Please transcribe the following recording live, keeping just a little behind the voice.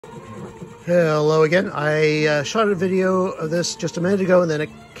Hello again. I shot a video of this just a minute ago, and then a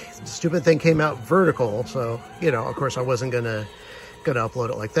stupid thing came out vertical. So, you know, of course, I wasn't gonna upload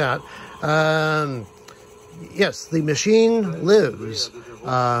it like that. Yes, the machine lives.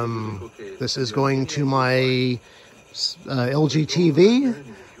 This is going to my LG TV.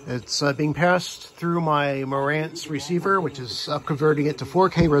 It's being passed through my Marantz receiver, which is upconverting it to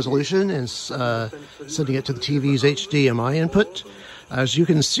 4K resolution and sending it to the TV's HDMI input. As you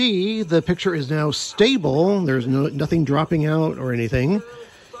can see, the picture is now stable. There's nothing dropping out or anything.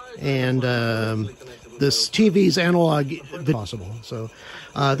 And this TV's analog video possible. So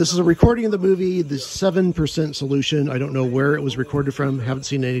this is a recording of the movie, the 7% solution. I don't know where it was recorded from. Haven't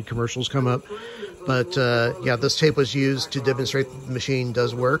seen any commercials come up. But yeah, this tape was used to demonstrate that the machine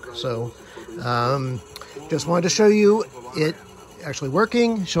does work. So just wanted to show you it actually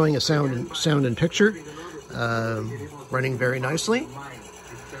working, showing a sound and picture. Running very nicely,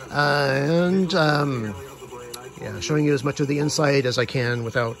 and yeah, showing you as much of the inside as I can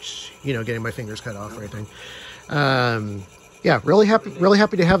without, you know, getting my fingers cut off or anything. Yeah, really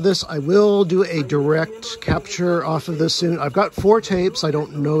happy to have this. I will do a direct capture off of this soon. I've got 4 tapes. I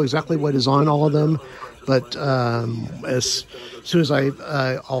don't know exactly what is on all of them, but as soon as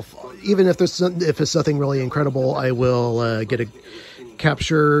I'll even if it's nothing really incredible, I will get a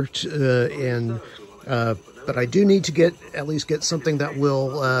capture but I do need to at least get something that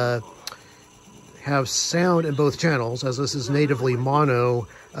will have sound in both channels, as this is natively mono.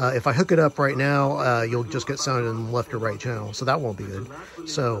 If I hook it up right now, you'll just get sound in the left or right channel, so that won't be good.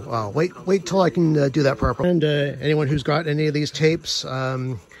 So wait till I can do that properly. And anyone who's got any of these tapes,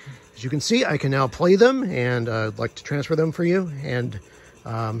 as you can see, I can now play them, and I'd like to transfer them for you, and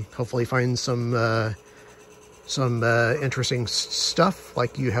hopefully find some interesting stuff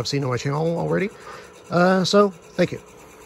like you have seen on my channel already. So, thank you.